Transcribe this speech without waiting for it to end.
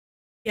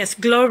Yes,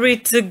 glory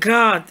to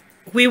God.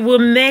 We will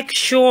make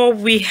sure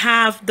we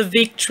have the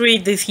victory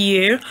this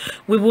year.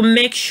 We will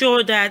make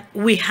sure that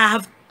we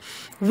have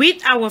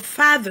with our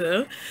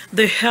Father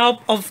the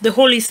help of the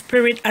Holy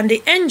Spirit and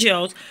the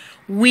angels.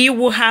 We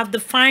will have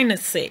the final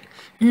say,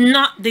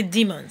 not the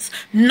demons,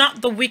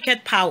 not the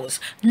wicked powers,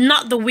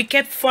 not the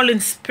wicked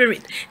fallen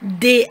spirit.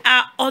 They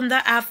are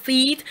under our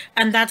feet,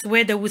 and that's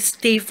where they will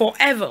stay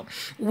forever.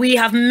 We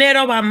have made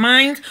up our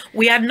minds.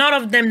 We are not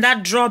of them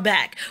that draw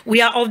back. We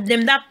are of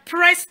them that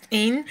press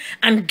in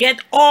and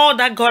get all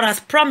that God has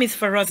promised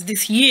for us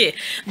this year.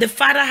 The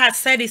Father has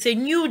said it's a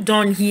new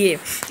dawn year.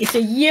 It's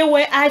a year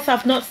where eyes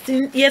have not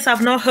seen, ears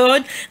have not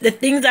heard, the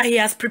things that He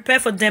has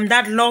prepared for them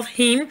that love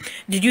Him.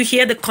 Did you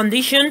hear the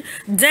condition?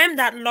 Them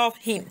that love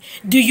Him.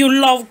 Do you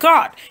love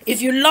God?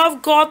 If you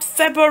love God,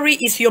 February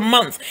is your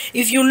month.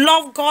 If you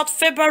love God,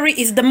 February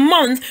is the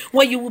month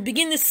where you will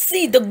begin to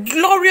see the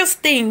glorious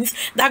things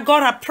that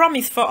God has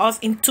promised for us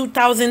in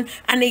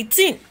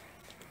 2018.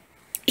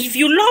 If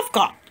you love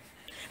God,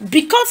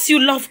 because you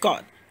love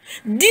God,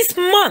 this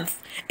month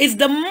is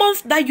the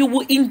month that you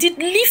will indeed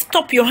lift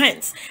up your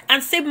hands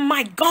and say,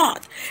 my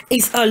God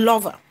is a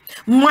lover.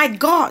 My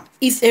God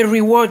is a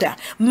rewarder.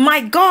 My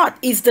God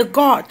is the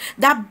God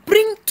that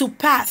brings to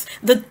pass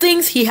the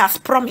things He has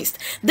promised.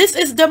 This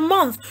is the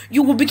month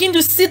you will begin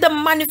to see the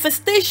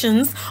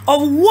manifestations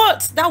of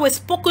words that were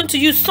spoken to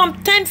you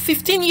some 10,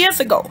 15 years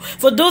ago.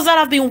 For those that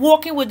have been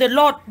walking with the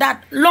Lord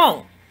that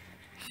long,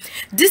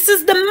 this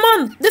is the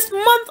month. This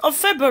month of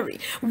February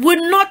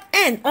will not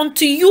end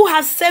until you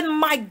have said,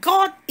 my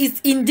God is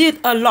indeed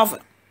a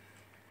lover.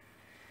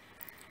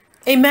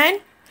 Amen.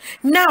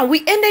 Now,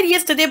 we ended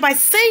yesterday by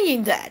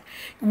saying that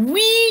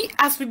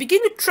as we begin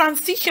to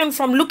transition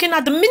from looking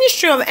at the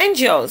ministry of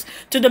angels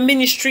to the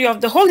ministry of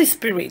the Holy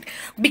Spirit,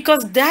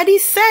 because Daddy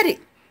said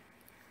it,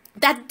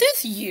 that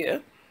this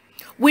year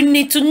we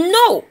need to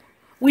know,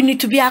 we need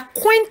to be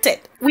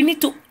acquainted, we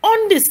need to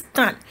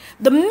understand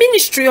the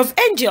ministry of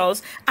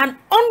angels and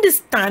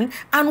understand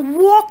and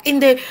walk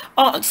in the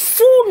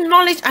full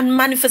knowledge and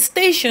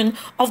manifestation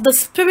of the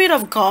Spirit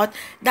of God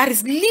that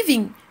is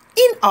living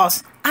in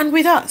us and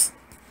with us.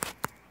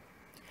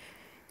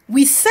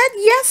 We said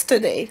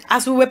yesterday,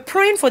 as we were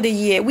praying for the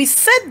year, we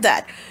said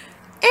that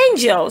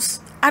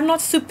angels are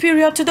not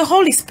superior to the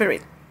Holy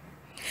Spirit.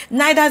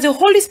 Neither is the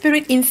Holy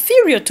Spirit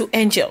inferior to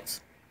angels.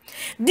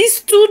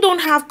 These two don't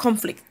have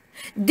conflict.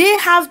 They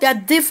have their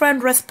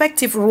different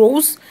respective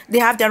roles. They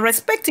have their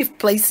respective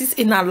places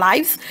in our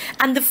lives,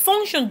 and they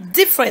function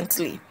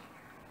differently.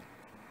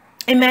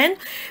 Amen.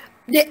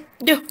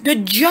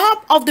 The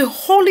job of the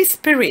Holy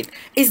Spirit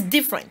is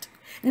different.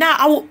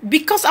 Now,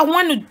 because I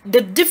want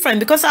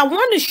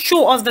to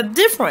show us the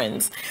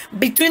difference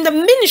between the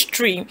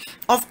ministry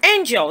of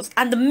angels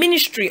and the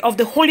ministry of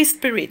the Holy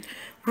Spirit.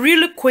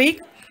 Really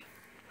quick,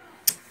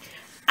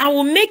 I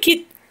will make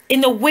it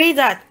in a way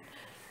that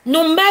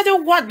no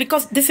matter what,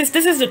 because this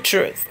is the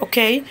truth,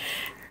 okay?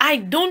 I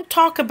don't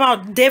talk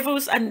about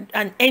devils and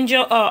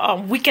angel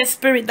wicked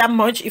spirit that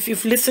much if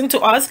you've listened to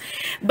us.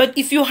 But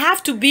if you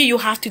have to you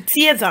have to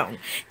tear down.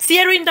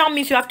 Tearing down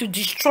means you have to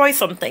destroy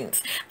some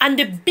things. And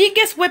the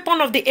biggest weapon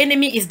of the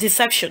enemy is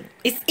deception.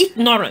 It's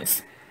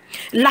ignorance.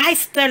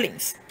 Lies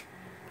tellings.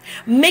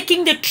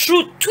 Making the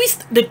truth,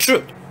 twist the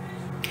truth.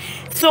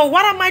 So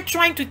what am I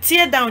trying to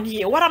tear down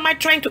here? What am I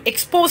trying to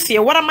expose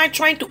here? What am I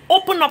trying to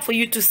open up for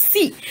you to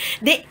see?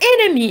 The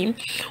enemy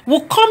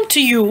will come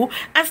to you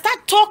and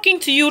start talking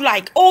to you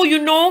like, oh, you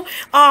know,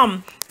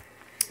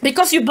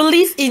 because you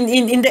believe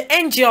in the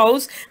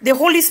angels, the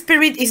Holy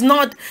Spirit is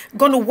not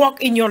going to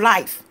walk in your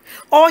life.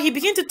 Or he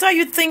begins to tell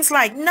you things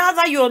like, now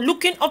that you're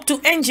looking up to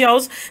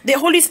angels, the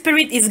Holy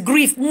Spirit is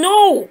grieved.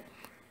 No,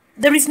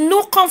 there is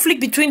no conflict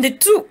between the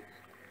two.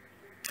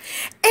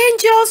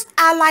 Angels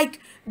are like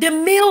the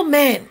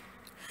mailman.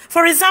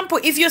 For example,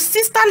 if your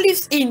sister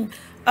lives in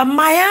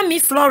Miami,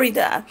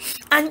 Florida,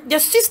 and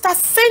your sister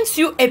sends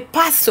you a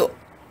parcel,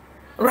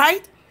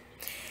 right?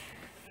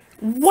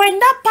 When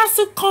that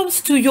parcel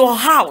comes to your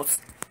house,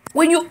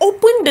 when you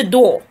open the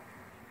door,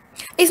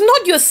 it's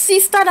not your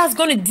sister that's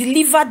going to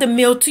deliver the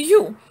mail to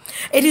you.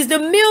 It is the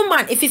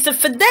mailman. If it's a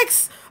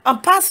FedEx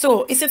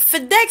parcel, it's a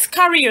FedEx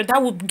carrier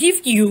that will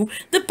give you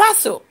the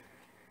parcel.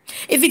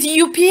 If it's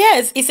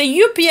UPS, it's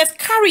a UPS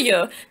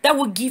carrier that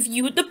will give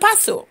you the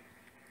parcel.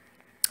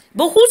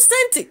 But who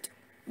sent it?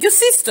 Your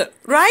sister,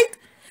 right?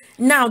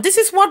 Now, this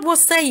is what we're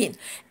saying.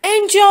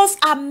 Angels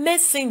are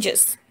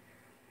messengers.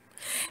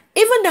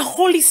 Even the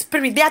Holy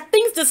Spirit, there are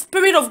things the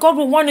Spirit of God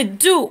will want to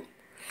do.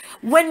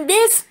 When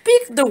they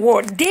speak the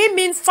word, they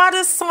mean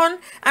Father, Son,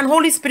 and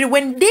Holy Spirit.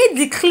 When they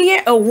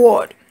declare a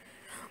word,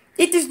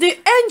 it is the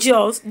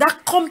angels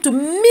that come to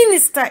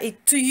minister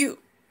it to you.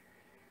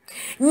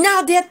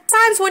 Now, there are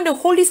times when the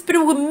Holy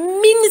Spirit will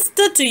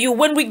minister to you.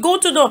 When we go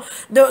to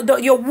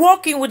you're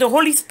walking with the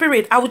Holy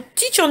Spirit, I will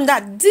teach on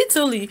that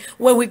detailedly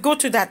when we go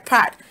to that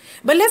part.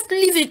 But let's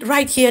leave it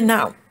right here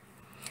now.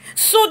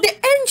 So the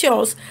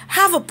angels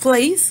have a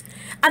place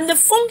and they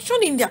function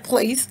in their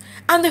place,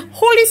 and the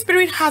Holy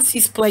Spirit has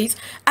his place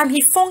and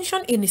he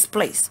functions in his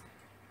place.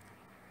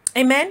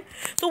 Amen.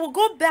 So we'll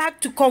go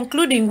back to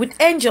concluding with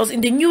angels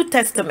in the New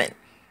Testament.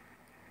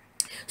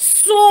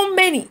 So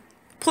many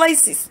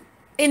places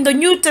in the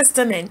New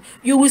Testament,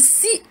 you will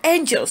see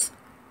angels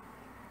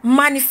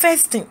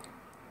manifesting.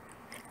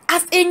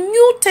 As a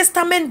New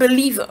Testament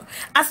believer,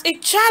 as a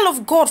child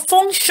of God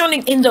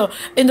functioning in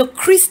the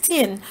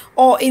Christian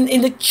or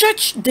in the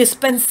church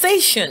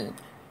dispensation,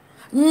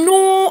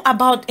 know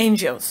about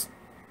angels.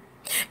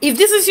 If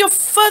this is your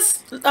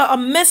first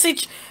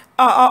message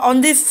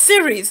on this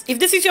series, if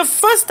this is your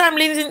first time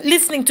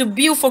listening to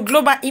Build for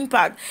Global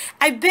Impact,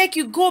 I beg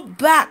you, go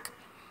back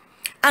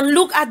and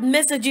look at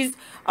messages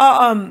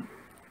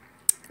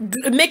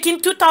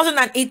making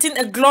 2018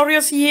 a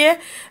glorious year.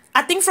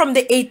 I think from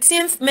the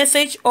 18th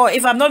message, or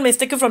if I'm not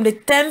mistaken, from the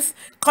 10th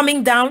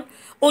coming down,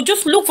 or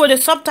just look for the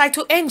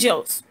subtitle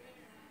Angels.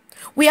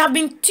 We have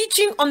been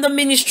teaching on the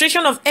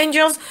ministration of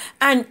angels,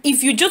 and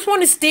if you just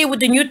want to stay with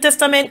the New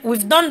Testament,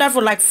 we've done that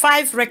for like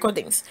 5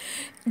 recordings.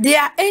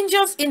 There are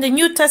angels in the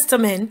New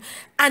Testament,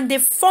 and they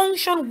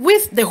function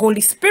with the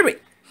Holy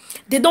Spirit.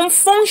 They don't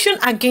function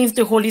against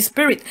the Holy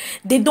Spirit.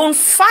 They don't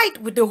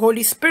fight with the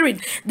Holy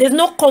Spirit. There's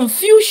no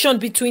confusion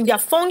between their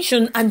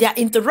function and their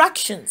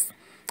interactions.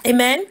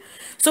 Amen.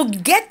 So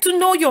get to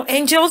know your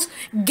angels,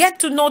 get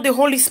to know the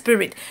Holy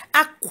Spirit.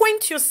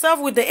 Acquaint yourself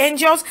with the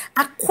angels,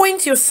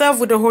 acquaint yourself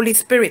with the Holy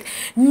Spirit.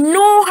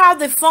 Know how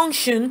they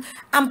function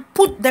and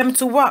put them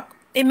to work.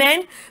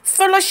 Amen.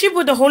 Fellowship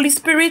with the Holy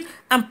Spirit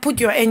and put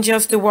your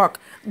angels to work.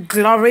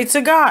 Glory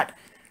to God.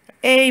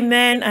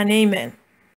 Amen and amen.